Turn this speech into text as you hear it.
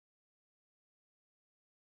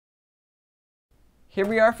Here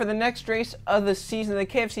we are for the next race of the season, the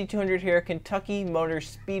KFC 200 here at Kentucky Motor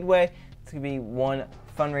Speedway. It's going to be one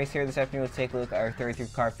fun race here this afternoon. Let's take a look at our 33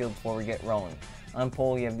 car field before we get rolling. On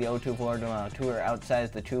pole, you have the 02 of Lord Delano. 2 are outside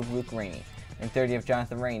is the 2 of Luke Rainey. In 30, you have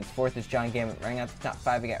Jonathan Rains. 4th is John Gammett. Running out the top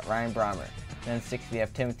 5, you got Ryan Brommer. Then 6th, you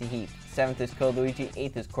have Timothy Heath. 7th is Cole Luigi.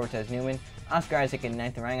 8th is Cortez Newman. Oscar Isaac in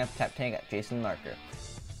 9th, and running out the top 10, you got Jason Larker.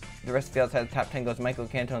 The rest of the field outside the top 10 goes Michael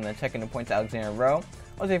Canto, and then second in points, Alexander Rowe.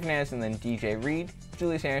 Jose Fernandez, and then DJ Reed.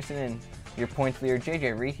 Julius Anderson, and your points leader,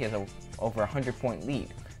 JJ Reed. He has over 100-point lead.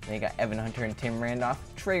 Then you got Evan Hunter and Tim Randolph,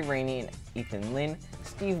 Trey Rainey and Ethan Lynn,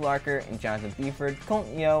 Steve Larker and Jonathan Beeford,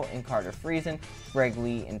 Colton Yo and Carter Friesen, Greg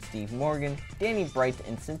Lee and Steve Morgan, Danny Bright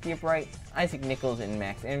and Cynthia Bright, Isaac Nichols and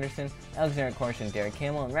Max Anderson, Alexander Cornish and Derek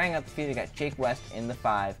Hamill, and rounding out the field, you got Jake West in the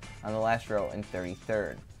 5 on the last row in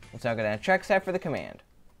 33rd. Let's now go down to track side for the command.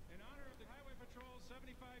 In honor of the Highway Patrol's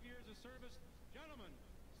 75 years of service, gentlemen,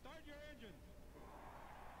 start your engine.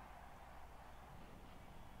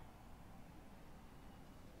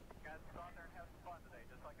 Guys, go out there and have some fun today.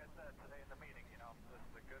 Just like I said today in the meeting, you know, this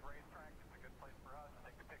is a good racetrack. It's a good place for us.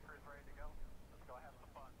 I think the pit crew is ready to go. Let's go have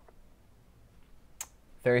some fun.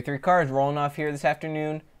 33 cars rolling off here this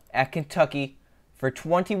afternoon at Kentucky for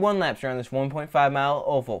 21 laps around this 1.5-mile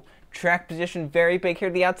oval. Track position very big here.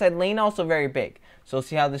 The outside lane also very big. So we'll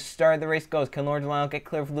see how the start of the race goes. Can Lord Delano get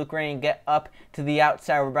clear for Luke Rainey and get up to the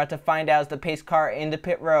outside? We're about to find out as the pace car into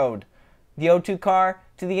pit road. The 02 car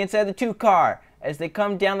to the inside of the 2 car. As they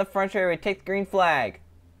come down the front straightaway, take the green flag.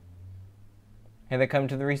 Here they come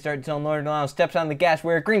to the restart zone. Lord Delano steps on the gas.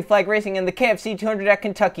 We're green flag racing in the KFC 200 at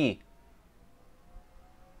Kentucky.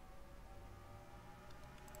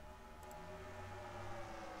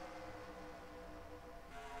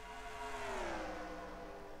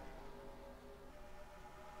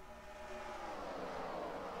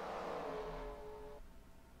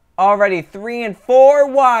 Already 3 and 4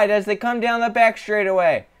 wide as they come down the back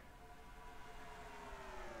straightaway.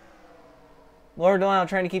 Lord Delano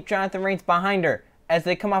trying to keep Jonathan Rains behind her as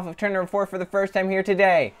they come off of turn number 4 for the first time here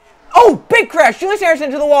today. Oh, big crash! Julius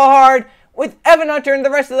Harrison to the wall hard with Evan Hunter and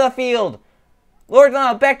the rest of the field. Lord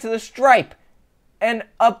Delano back to the stripe. And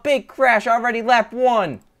a big crash already lap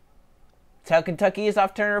 1. That's how Kentucky is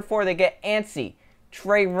off turn number 4. They get antsy.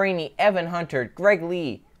 Trey Rainey, Evan Hunter, Greg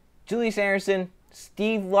Lee, Julius Anderson,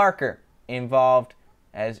 Steve Larker involved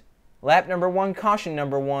as lap number 1, caution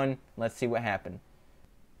number 1. Let's see what happened.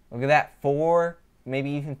 Look at that, 4, maybe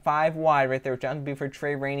even 5 wide right there with Jonathan Beeford,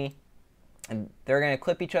 Trey Rainey. And they're going to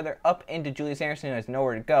clip each other up into Julius Anderson, who has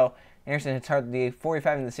nowhere to go. Anderson hits hard. The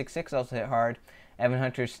 45 and the 66 also hit hard. Evan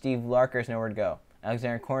Hunter, Steve Larker has nowhere to go.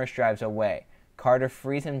 Alexander Cornish drives away. Carter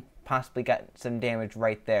Friesen possibly got some damage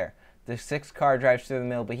right there. The 6 car drives through the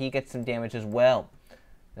middle, but he gets some damage as well.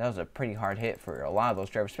 That was a pretty hard hit for a lot of those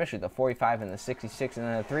drivers, especially the 45 and the 66, and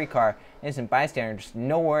then the 3 car, innocent bystander, just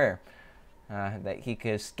nowhere that he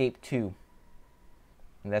could escape to.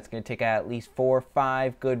 And that's going to take out at least 4 or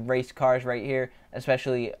 5 good race cars right here,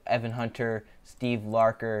 especially Evan Hunter, Steve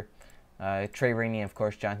Larker, Trey Rainey, and of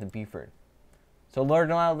course Jonathan Beeford. So Lord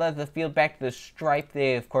Delano led the field back to the stripe.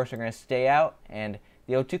 They of course are going to stay out, and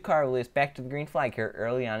the 02 car will lead back to the green flag here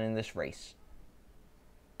early on in this race.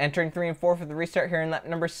 Entering 3 and 4 for the restart here in lap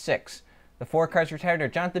number 6. The 4 cars retired are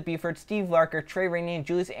Jonathan Beeford, Steve Larker, Trey Rainey, and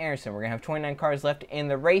Julius Anderson. We're going to have 29 cars left in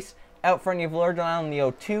the race. Out front, you have Lord Delano in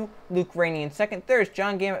the 02, Luke Rainey in 2nd. 3rd is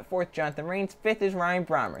John Gammett, 4th, Jonathan Rains. 5th is Ryan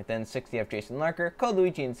Brommer. Then 6th, you have Jason Larker, Cole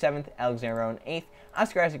Luigi in 7th, Alexander Rowe in 8th,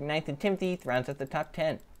 Oscar Isaac 9th, and Timothy Heath rounds out the top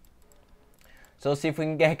 10. So let's see if we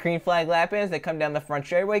can get a green flag lap in as they come down the front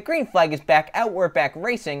straightaway. Green flag is back out. We're back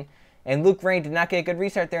racing. And Luke Rainey did not get a good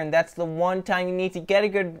restart there, and that's the one time you need to get a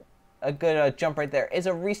good jump right there is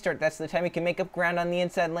a restart. That's the time he can make up ground on the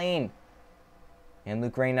inside lane. And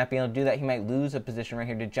Luke Rainey not being able to do that, he might lose a position right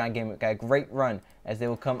here to John Gammett. Got a great run as they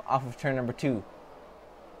will come off of turn number 2.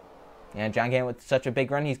 And John Gammett with such a big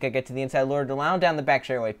run, he's going to get to the inside. Lord Delano down the back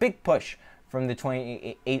straightaway. Big push from the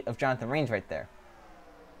 28 of Jonathan Rains right there.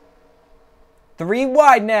 3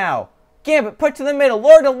 wide now. Gammett put to the middle.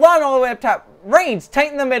 Lord Delano all the way up top. Rains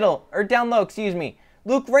tight in the middle. Or down low, excuse me.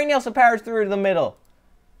 Luke Rainey also powers through to the middle.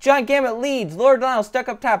 John Gammett leads. Lord Delano stuck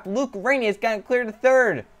up top. Luke Rainey has gotten clear to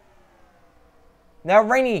 3rd. Now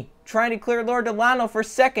Rainey trying to clear Lord Delano for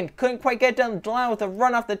 2nd. Couldn't quite get done. Delano with a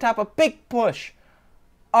run off the top. A big push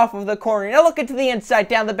off of the corner. Now looking to the inside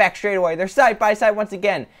down the back straightaway. They're side by side once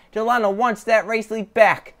again. Delano wants that race lead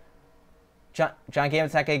back. John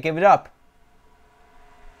Gammett's not going to give it up.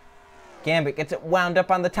 Gambit gets it wound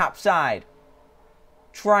up on the top side.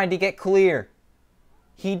 Trying to get clear.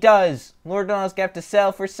 He does. Lord Delano's going to have to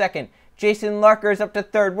settle for 2nd. Jason Larker is up to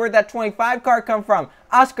third. Where'd that 25 car come from?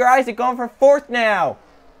 Oscar Isaac going for fourth now.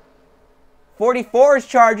 44 is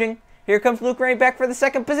charging. Here comes Luke Rainey back for the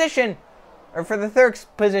second position. Or for the third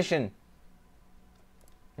position.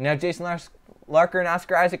 And now Jason Larker and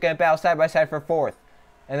Oscar Isaac going to battle side by side for fourth.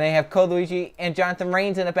 And they have Code Luigi and Jonathan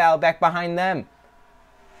Rains in a battle back behind them.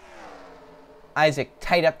 Isaac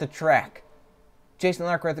tight up the track. Jason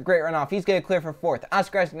Larker with a great runoff. He's going to clear for fourth.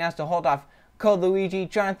 Oscar Isaac now has to hold off Code Luigi,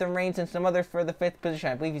 Jonathan Rains, and some others for the fifth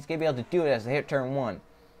position. I believe he's going to be able to do it as they hit turn one.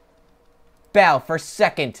 Battle for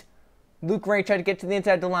second. Luke Ray tried to get to the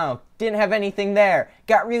inside of Delano. Didn't have anything there.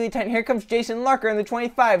 Got really tight. Here comes Jason Larker in the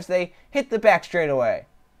 25s. They hit the back straightaway.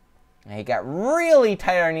 And he got really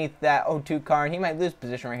tight underneath that 02 car, and he might lose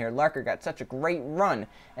position right here. Larker got such a great run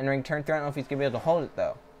entering turn 3. I don't know if he's going to be able to hold it,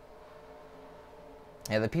 though.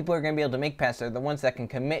 Yeah, the people who are going to be able to make passes are the ones that can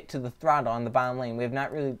commit to the throttle on the bottom lane. We have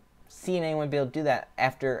not really seen anyone be able to do that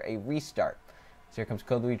after a restart. So here comes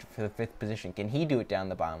Code Luigi for the fifth position. Can he do it down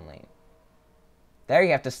the bottom lane? There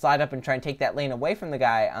you have to slide up and try and take that lane away from the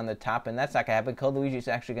guy on the top, and that's not going to happen. Code Luigi's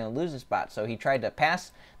actually going to lose his spot. So he tried to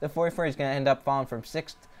pass the 44. He's going to end up falling from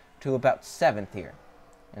 6th to about 7th here.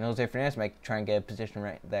 And Jose Fernandez might try and get a position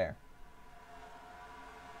right there.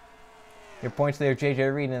 Your points there,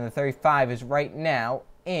 JJ Reed in the 35 is right now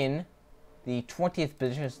in the 20th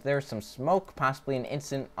position. There's some smoke, possibly an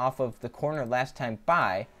incident off of the corner last time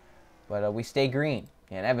by, but we stay green.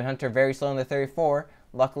 And Evan Hunter very slow in the 34.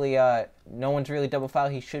 Luckily, no one's really double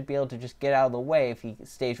fouled. He should be able to just get out of the way if he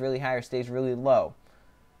stays really high or stays really low.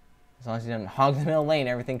 As long as he doesn't hog the middle lane,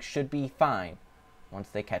 everything should be fine once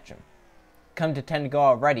they catch him. Come to 10 to go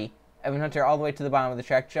already. Evan Hunter all the way to the bottom of the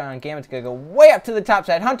track. John Gammon's going to go way up to the top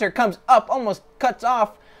side. Hunter comes up, almost cuts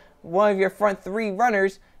off one of your front 3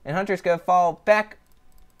 runners, and Hunter's going to fall back.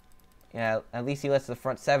 Yeah, at least he lets the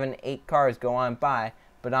front 7, 8 cars go on by,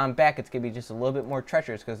 but on back it's going to be just a little bit more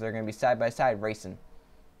treacherous because they're going to be side by side racing.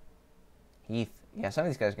 Heath, yeah, some of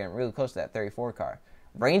these guys are getting really close to that 34 car.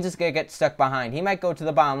 Rains is going to get stuck behind. He might go to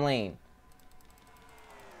the bottom lane.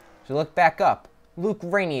 So look back up. Luke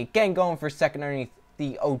Rainey again going for second underneath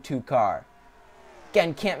the 02 car.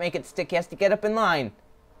 Again, can't make it stick. He has to get up in line.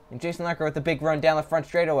 And Jason Larker with a big run down the front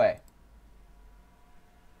straightaway.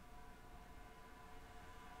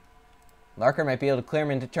 Larker might be able to clear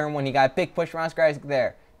him into turn 1. He got a big push from Oscar Isaac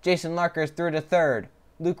there. Jason Larker is through to third.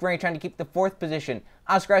 Luke Rainey trying to keep the 4th position.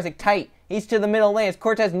 Oscar Isaac tight. He's to the middle lane as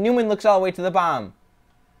Cortez Newman looks all the way to the bottom.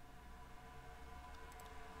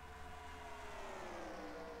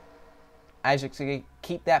 Isaac's going to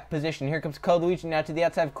keep that position. Here comes Code Luigi now to the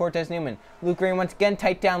outside of Cortez Newman. Luke Rainey once again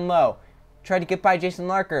tight down low. Tried to get by Jason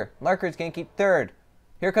Larker. Larker's going to keep third.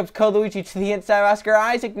 Here comes Code Luigi to the inside of Oscar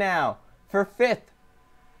Isaac now for 5th.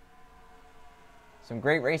 Some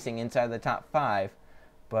great racing inside the top 5,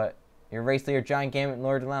 but your race leader John Gammett and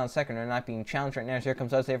Lord Delano second are not being challenged right now. So here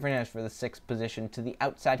comes Jose Fernandez for the 6th position. To the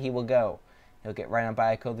outside he will go. He'll get right on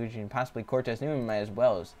by Code Luigi and possibly Cortez Newman might as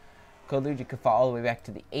well, as Code Luigi could fall all the way back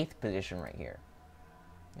to the 8th position right here.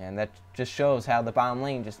 And that just shows how the bottom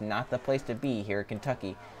lane just not the place to be here at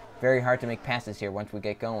Kentucky. Very hard to make passes here once we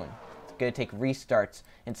get going. It's going to take restarts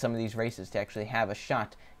in some of these races to actually have a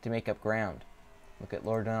shot to make up ground. Look at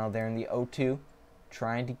Lord Delano there in the 02.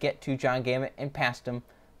 Trying to get to John Gammett and past him.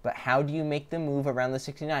 But how do you make the move around the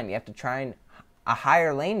 69? You have to try in a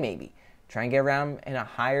higher lane maybe. Try and get around in a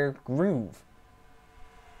higher groove.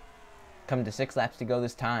 Come to 6 laps to go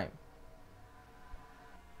this time.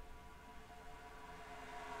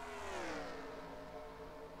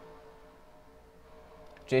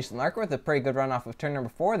 Jason Larker with a pretty good run off of turn number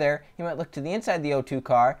 4 there. He might look to the inside of the 02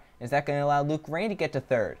 car. Is that going to allow Luke Rainey to get to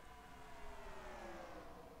 3rd?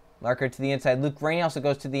 Larker to the inside. Luke Rainey also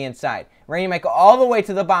goes to the inside. Rainey might go all the way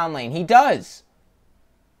to the bottom lane. He does.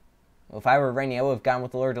 Well, if I were Rainey, I would have gone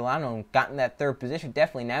with Lord Delano and gotten that 3rd position.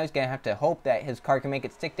 Definitely. Now he's going to have to hope that his car can make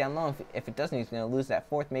it stick down low. If it doesn't, he's going to lose that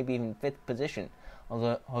 4th, maybe even 5th position.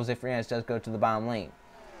 Although Jose Fernandez does go to the bottom lane.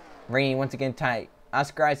 Rainey once again tight.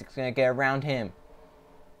 Oscar Isaac's going to get around him.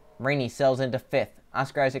 Rainey sells into 5th.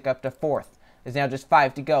 Oscar Isaac up to 4th. There's now just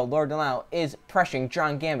 5 to go. Lord Delano is pressuring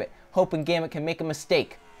John Gammett, hoping Gammett can make a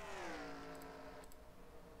mistake.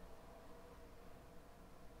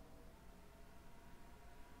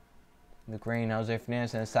 Luke Rainey and Jose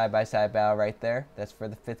Fernandez in a side-by-side battle right there. That's for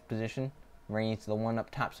the 5th position. Rainey's the one up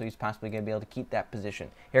top, so he's possibly going to be able to keep that position.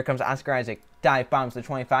 Here comes Oscar Isaac. Dive bombs the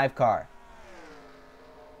 25 car.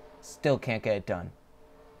 Still can't get it done.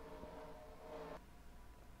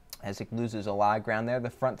 Isaac loses a lot of ground there. The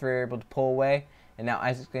front 3 are able to pull away. And now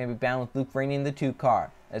Isaac's going to be bound with Luke Rainey in the 2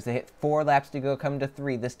 car. As they hit 4 laps to go, come to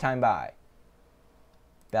 3 this time by.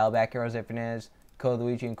 Battle back here, Jose Fernandez. Cole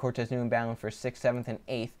Luigi and Cortez Newman battling for 6th, 7th, and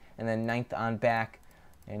 8th, and then 9th on back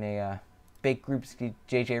in a big group.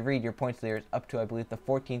 J.J. Reed, your points leader, is up to, I believe, the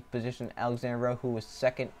 14th position. Alexander Rowe, who was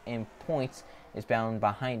 2nd in points, is battling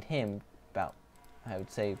behind him, about, I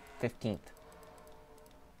would say, 15th.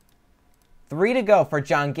 3 to go for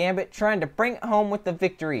John Gambit, trying to bring it home with the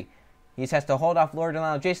victory. He just has to hold off Laura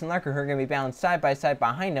Delano, Jason Larker, who are going to be balanced side by side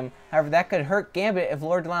behind him. However, that could hurt Gambit if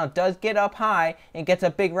Laura Delano does get up high and gets a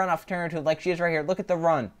big run off turn 2 like she is right here. Look at the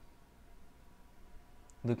run.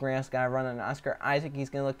 Luke Ramos got a run on Oscar Isaac. He's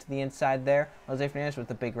going to look to the inside there. Jose Fernandez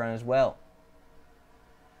with a big run as well.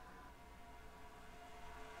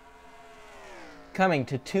 Coming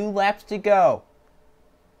to 2 laps to go.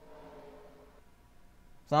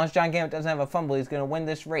 As long as John Gambit doesn't have a fumble, he's going to win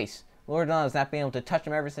this race. Laura Delano's not being able to touch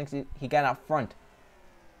him ever since he got out front.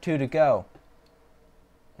 2 to go.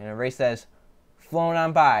 And a race that has flown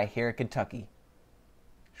on by here at Kentucky.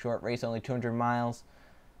 Short race, only 200 miles.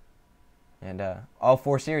 And all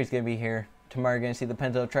 4 series going to be here. Tomorrow you're going to see the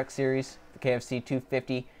Pennzoil Truck Series, the KFC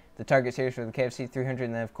 250, the Target Series for the KFC 300,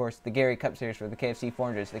 and then, of course, the Gary Cup Series for the KFC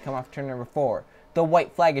 400. So they come off turn number 4. The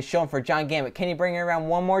white flag is shown for John Gambit. Can he bring it around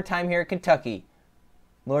one more time here at Kentucky?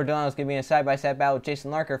 Laura Delano is going to be in a side-by-side battle with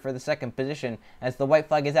Jason Larker for the 2nd position. As the white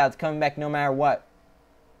flag is out, it's coming back no matter what.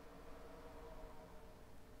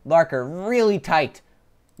 Larker really tight.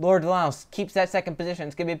 Laura Delano keeps that 2nd position.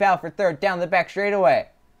 It's going to be a battle for 3rd down the back straightaway.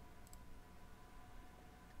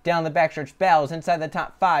 Down the backstretch battles inside the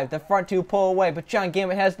top 5. The front 2 pull away, but John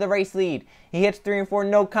Gambit has the race lead. He hits 3 and 4,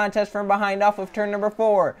 no contest from behind off of turn number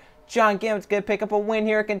 4. John Gambit's going to pick up a win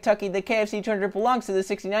here at Kentucky. The KFC 200 belongs to the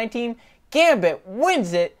 69 team. Gambit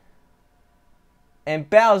wins it and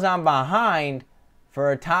battles on behind for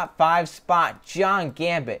a top 5 spot. John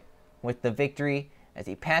Gambit with the victory as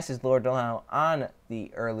he passes Laura Delano on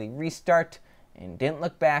the early restart and didn't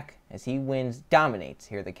look back as he dominates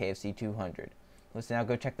here at the KFC 200. Let's now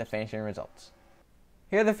go check the finishing results.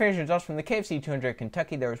 Here are the finishing results from the KFC 200 at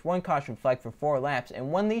Kentucky. There was 1 caution flag for 4 laps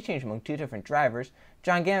and 1 lead change among 2 different drivers.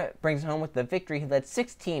 John Gambit brings it home with the victory. He led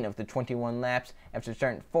 16 of the 21 laps after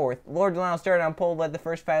starting 4th. Laura Delano started on pole, led the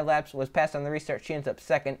first 5 laps, was passed on the restart. She ends up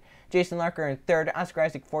 2nd. Jason Larker in 3rd, Oscar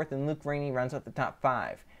Isaac 4th, and Luke Rainey rounds out the top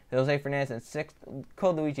 5. Jose Fernandez in 6th,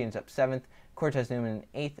 Cole Luigi ends up 7th, Cortez Newman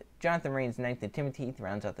in 8th, Jonathan Raines 9th, and Timothy Heath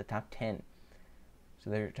rounds out the top 10. So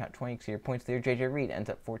they're your top 20. So your points there. J.J. Reed ends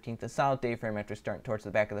up 14th. A solid day for him after starting towards the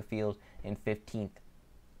back of the field in 15th.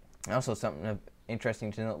 Also something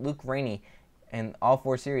interesting to note, Luke Rainey in all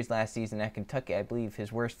 4 series last season at Kentucky, I believe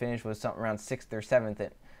his worst finish was something around 6th or 7th.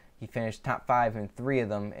 He finished top 5 in 3 of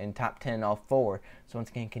them and top 10 in all 4. So once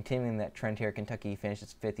again, continuing that trend here at Kentucky, he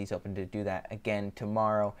finishes 5th. He's hoping to do that again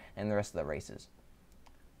tomorrow and the rest of the races.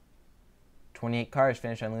 28 cars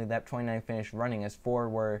finished on lead lap, 29 finished running as 4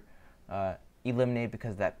 were eliminated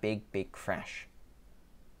because of that big crash.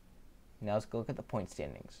 Now let's go look at the point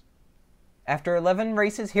standings. After 11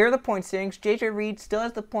 races, here are the point standings. J.J. Reed still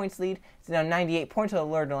has the points lead. It's now 98 points to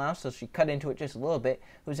Laura Delano, so she cut into it just a little bit.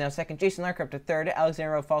 Who's now 2nd. Jason Larker up to 3rd.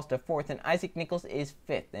 Alexander Rowe falls to 4th, and Isaac Nichols is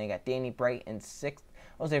 5th. Then you got Danny Bright in 6th.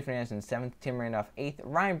 Jose Fernandez in 7th. Tim Randolph 8th.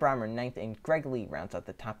 Ryan Brommer 9th, and Greg Lee rounds out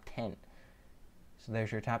the top 10. So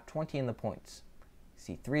there's your top 20 in the points. You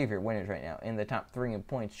see 3 of your winners right now in the top 3 in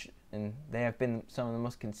points, and they have been some of the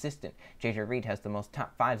most consistent. J.J. Reed has the most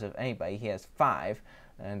top 5s of anybody. He has 5,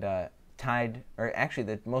 and tied, or actually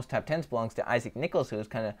the most top 10s belongs to Isaac Nichols, who has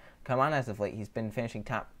kind of come on as of late. He's been finishing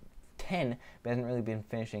top 10, but hasn't really been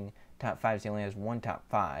finishing top 5s. He only has 1 top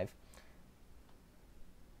 5.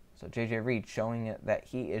 So J.J. Reed showing that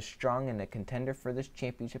he is strong and a contender for this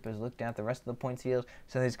championship. As looked down at the rest of the points field,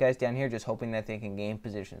 some of these guys down here just hoping that they can gain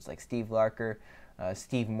positions, like Steve Larker,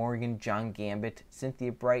 Steve Morgan, John Gambit,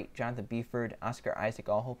 Cynthia Bright, Jonathan Beeford, Oscar Isaac,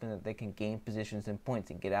 all hoping that they can gain positions and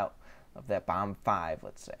points and get out of that bottom 5,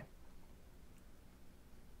 let's say.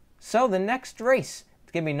 So the next race,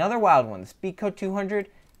 it's going to be another wild one, the Speedco 200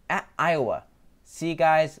 at Iowa. See you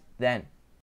guys then.